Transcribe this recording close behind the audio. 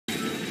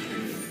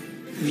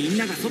みん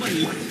ながそば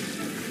に難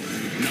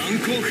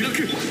攻不落。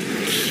決め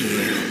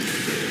ろ。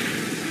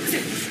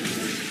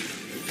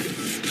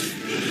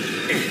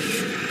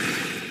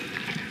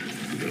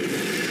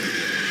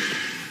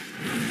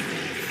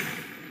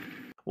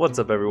What's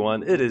up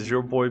everyone, it is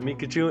your boy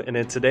Mikachu, and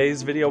in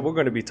today's video we're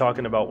going to be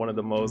talking about one of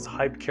the most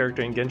hyped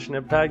character in Genshin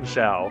Impact,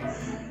 Xiao.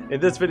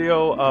 In this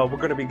video we're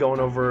going to be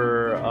going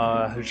over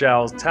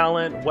Xiao's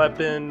talent,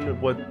 weapon,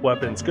 what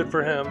weapon's good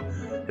for him,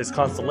 his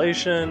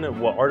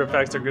constellation, what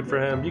artifacts are good for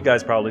him. You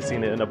guys probably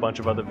seen it in a bunch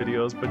of other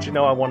videos, but you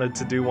know I wanted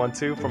to do one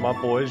too for my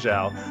boy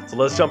Xiao. So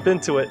let's jump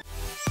into it.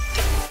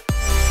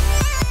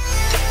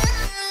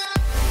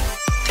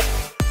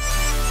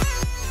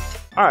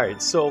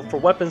 Alright, so for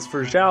weapons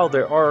for Xiao,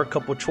 there are a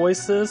couple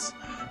choices.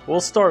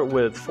 We'll start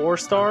with 4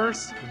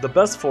 stars. The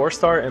best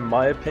 4-star, in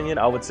my opinion,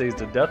 I would say is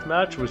the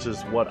Deathmatch, which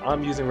is what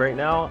I'm using right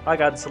now. I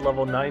got it to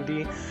level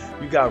 90.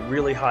 You got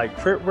really high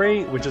crit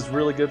rate, which is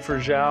really good for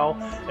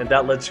Xiao, and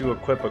that lets you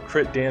equip a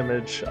crit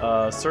damage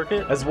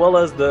circuit, as well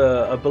as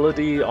the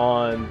ability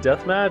on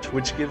Deathmatch,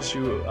 which gives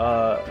you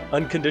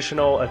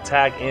unconditional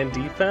attack and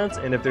defense,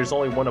 and if there's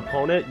only one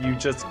opponent, you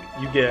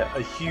get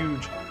a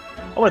huge,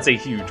 I wouldn't say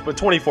huge, but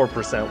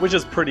 24%, which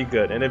is pretty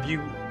good. And if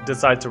you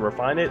decide to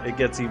refine it, it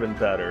gets even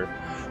better.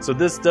 So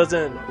this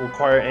doesn't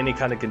require any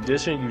kind of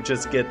condition, you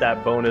just get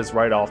that bonus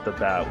right off the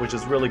bat, which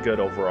is really good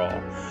overall.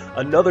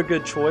 Another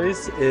good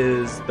choice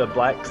is the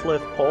Black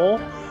Cliff Pole.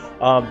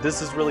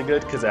 This is really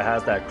good because it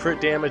has that crit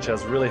damage,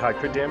 has really high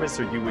crit damage,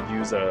 so you would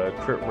use a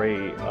crit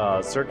rate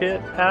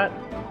circuit hat.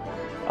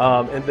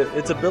 And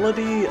its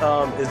ability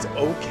is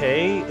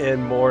okay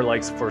in more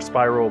like for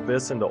Spiral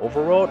Abyss in the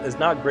overworld. It's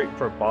not great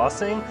for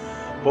bossing,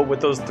 but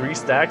with those 3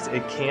 stacks,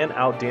 it can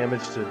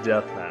outdamage the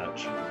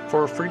Deathmatch.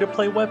 For a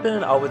free-to-play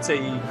weapon, I would say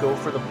you go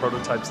for the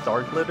Prototype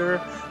Star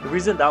Glitter. The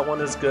reason that one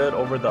is good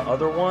over the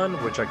other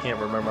one, which I can't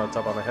remember on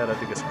top of my head, I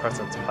think it's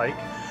Crescent's Pike.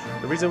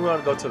 The reason we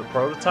want to go to the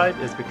Prototype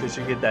is because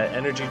you get that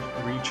energy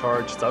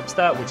recharge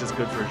substat, which is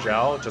good for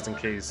Xiao, just in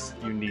case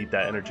you need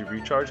that energy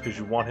recharge, because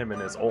you want him in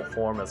his ult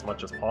form as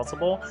much as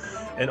possible.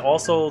 And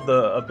also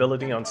the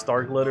ability on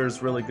Star Glitter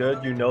is really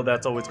good. You know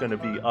that's always going to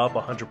be up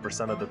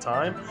 100% of the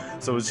time,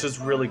 so it's just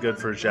really good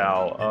for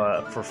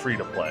Xiao for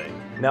free-to-play.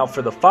 Now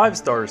for the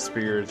 5-star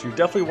spears, you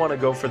definitely want to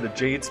go for the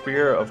Jade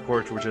Spear, of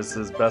course, which is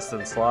his best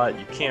in slot.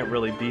 You can't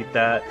really beat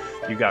that.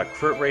 You got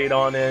crit rate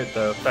on it,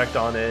 the effect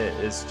on it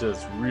is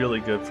just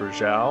really good for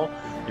Xiao.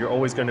 You're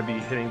always going to be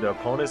hitting the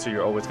opponent, so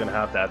you're always going to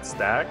have that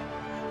stack.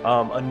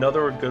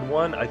 Another good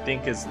one I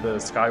think is the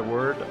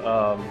Skyward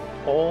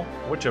Pole,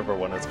 whichever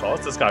one it's called.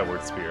 It's the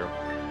Skyward Spear.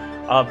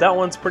 That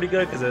one's pretty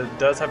good because it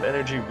does have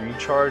energy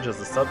recharge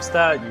as a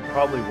substat. You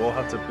probably will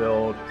have to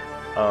build,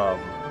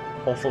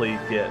 hopefully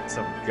get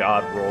some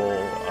God Roll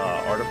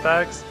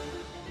artifacts.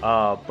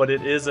 But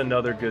it is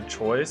another good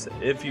choice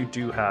if you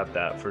do have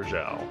that for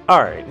Xiao.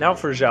 Alright, now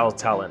for Xiao's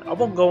talent. I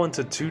won't go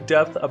into too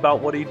depth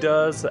about what he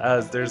does,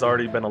 as there's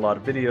already been a lot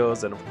of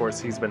videos, and of course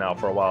he's been out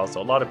for a while,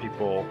 so a lot of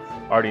people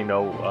already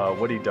know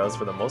what he does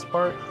for the most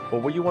part.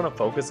 But what you want to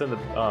focus in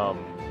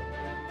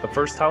the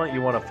first talent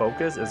you want to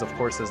focus is of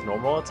course his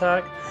normal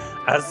attack.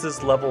 As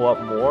this level up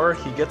more,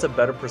 he gets a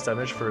better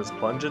percentage for his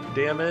plunge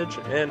damage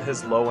and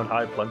his low and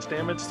high plunge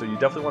damage, so you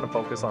definitely want to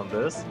focus on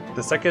this.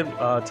 The second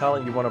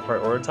talent you want to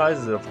prioritize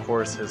is of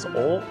course his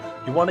ult.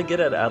 You want to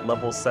get it at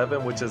level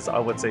 7, which is I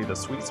would say the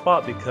sweet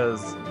spot,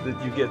 because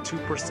you get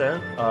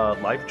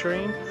 2% life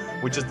drain,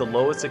 which is the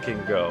lowest it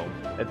can go.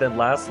 And then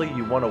lastly,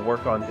 you want to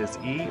work on his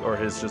E, or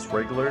his just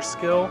regular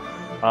skill.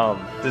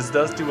 This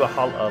does do a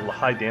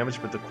high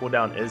damage, but the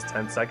cooldown is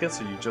 10 seconds,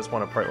 so you just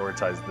want to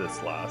prioritize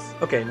this last.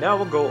 Okay, now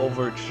we'll go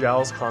over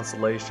Xiao's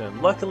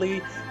Constellation.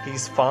 Luckily,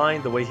 he's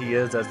fine the way he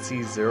is at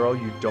C0.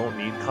 You don't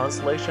need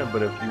Constellation,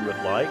 but if you would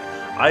like,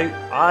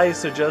 I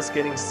suggest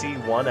getting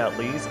C1 at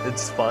least.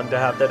 It's fun to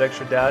have that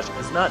extra dash.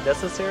 It's not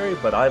necessary,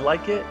 but I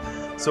like it.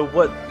 So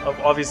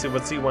obviously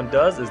what C1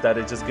 does is that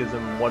it just gives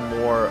him one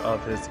more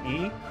of his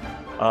E.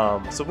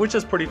 So which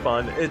is pretty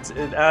fun. It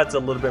adds a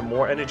little bit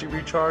more energy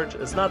recharge.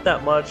 It's not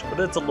that much, but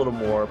it's a little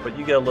more, but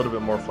you get a little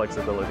bit more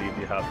flexibility if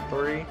you have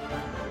 3.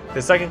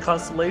 His second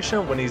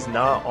constellation, when he's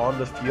not on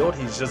the field,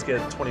 he's just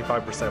getting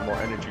 25% more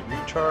energy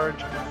recharge.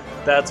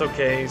 That's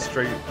okay,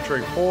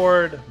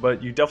 straightforward,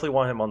 but you definitely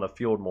want him on the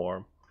field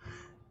more.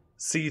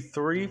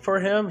 C3 for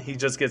him, he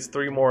just gets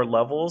 3 more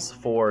levels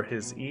for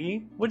his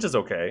E, which is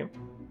okay.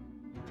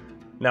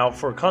 Now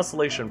for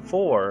Constellation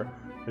 4,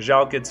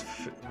 Xiao gets,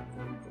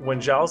 when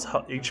Xiao's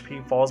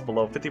HP falls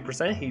below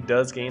 50%, he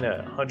does gain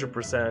a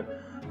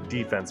 100%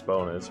 defense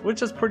bonus,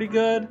 which is pretty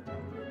good.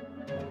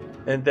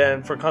 And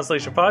then for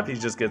Constellation 5, he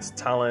just gets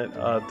talent,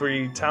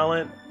 3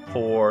 talent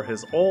for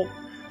his ult.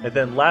 And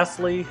then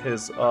lastly,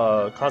 his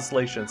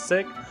Constellation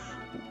 6.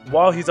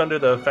 While he's under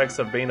the effects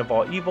of Bane of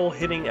All Evil,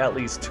 hitting at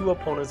least 2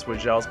 opponents with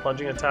Xiao's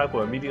plunging attack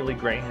will immediately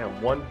grant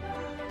him 1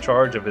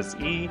 charge of his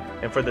E,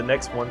 and for the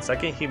next 1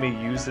 second he may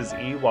use his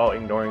E while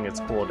ignoring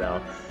its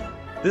cooldown.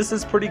 This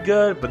is pretty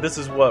good, but this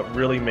is what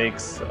really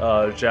makes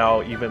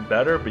Xiao even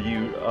better, but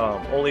you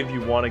only if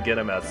you want to get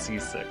him at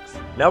C6.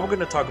 Now we're going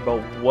to talk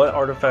about what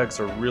artifacts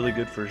are really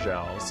good for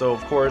Xiao. So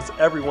of course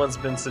everyone's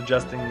been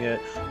suggesting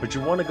it, but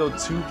you want to go 2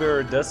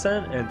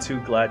 Viridescent and 2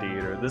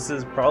 Gladiator. This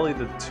is probably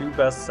the 2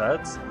 best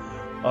sets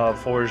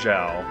for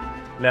Xiao.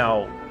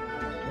 Now,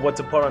 what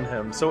to put on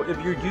him. So if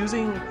you're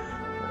using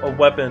a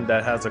weapon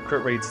that has a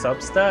crit rate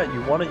substat,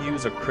 you want to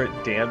use a crit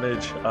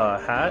damage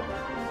hat.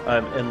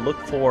 And look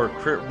for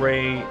crit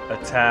rate,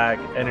 attack,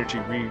 energy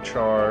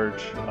recharge,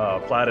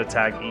 flat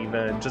attack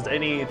even, just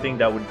anything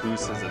that would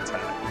boost his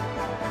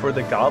attack. For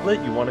the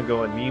goblet, you want to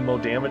go a Nemo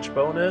damage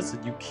bonus.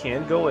 You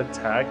can go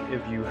attack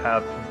if you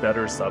have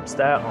better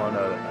substat on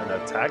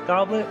an attack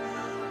goblet,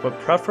 but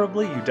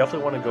preferably you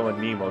definitely want to go a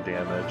Nemo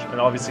damage.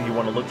 And obviously you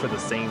want to look for the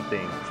same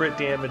thing, crit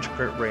damage,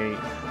 crit rate,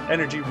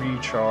 energy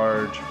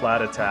recharge,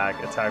 flat attack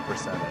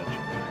percentage.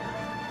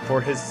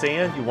 For his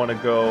sand, you want to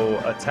go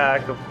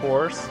attack, of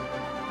course.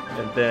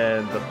 And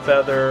then the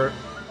feather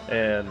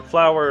and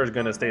flower is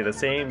going to stay the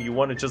same. You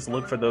want to just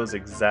look for those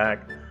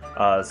exact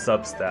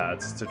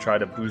substats to try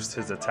to boost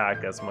his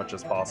attack as much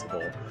as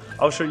possible.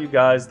 I'll show you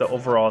guys the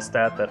overall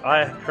stat that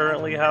I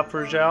currently have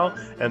for Xiao,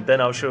 and then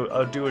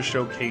I'll do a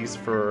showcase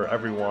for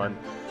everyone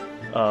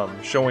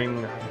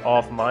showing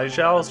off my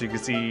Xiao so you can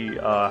see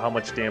how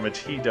much damage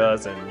he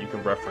does and you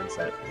can reference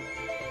it.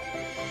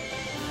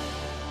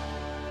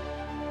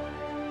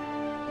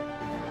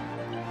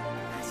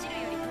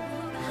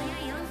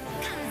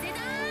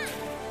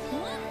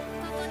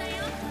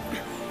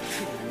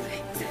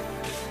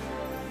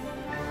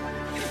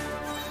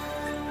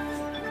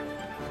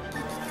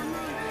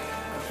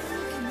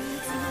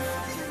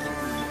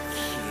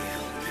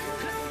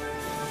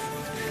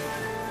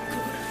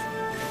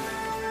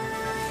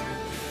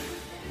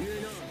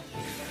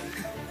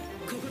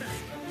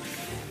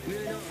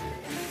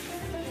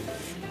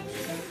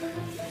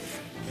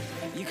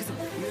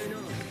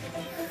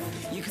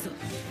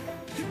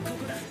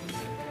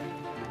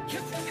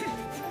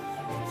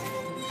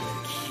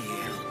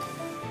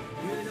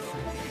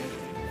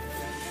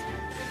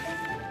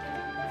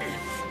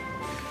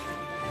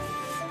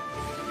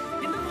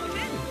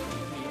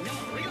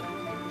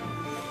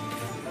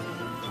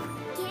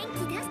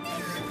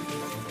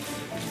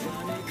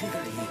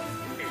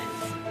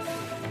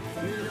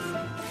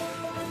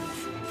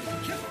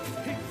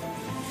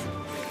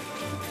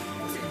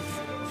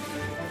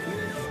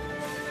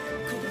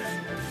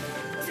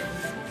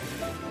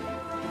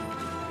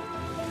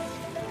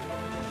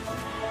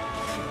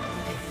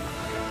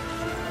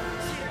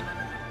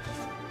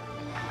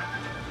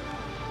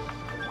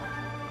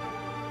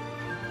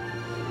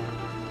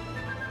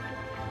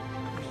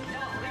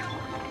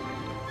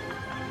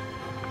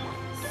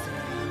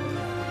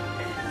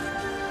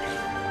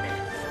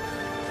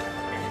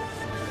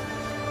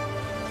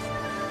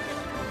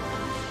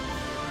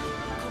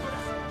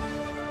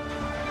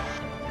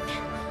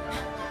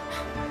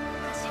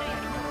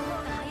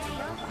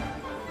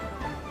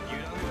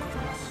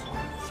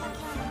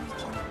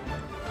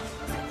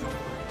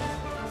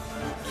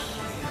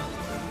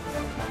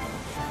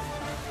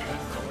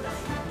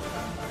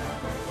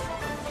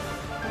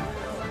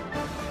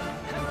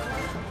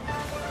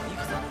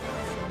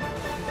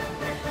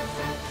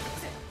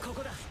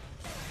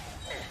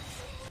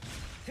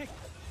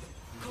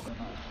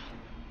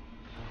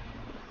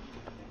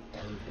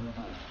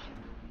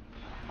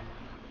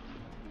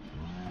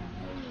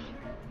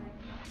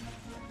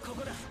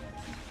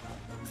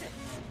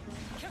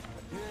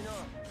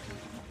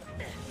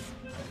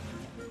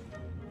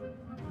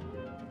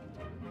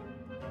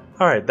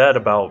 Alright, that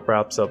about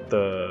wraps up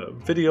the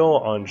video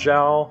on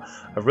Xiao.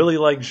 I really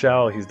like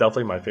Xiao. He's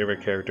definitely my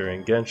favorite character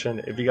in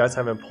Genshin. If you guys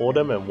haven't pulled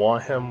him and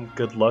want him,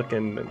 good luck,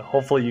 and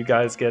hopefully you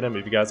guys get him.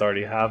 If you guys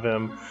already have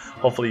him,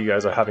 hopefully you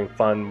guys are having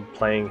fun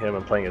playing him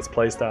and playing his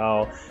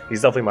playstyle.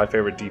 He's definitely my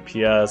favorite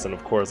DPS, and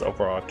of course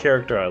overall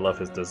character. I love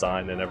his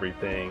design and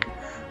everything.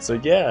 So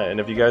yeah, and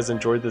if you guys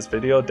enjoyed this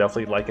video,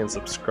 definitely like and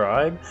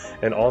subscribe.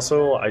 And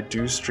also, I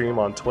do stream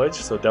on Twitch,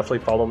 so definitely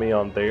follow me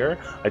on there.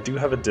 I do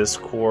have a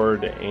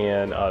Discord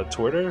and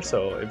Twitter,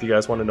 so if you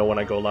guys want to know when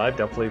I go live,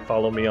 definitely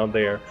follow me on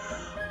there.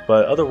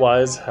 But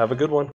otherwise, have a good one.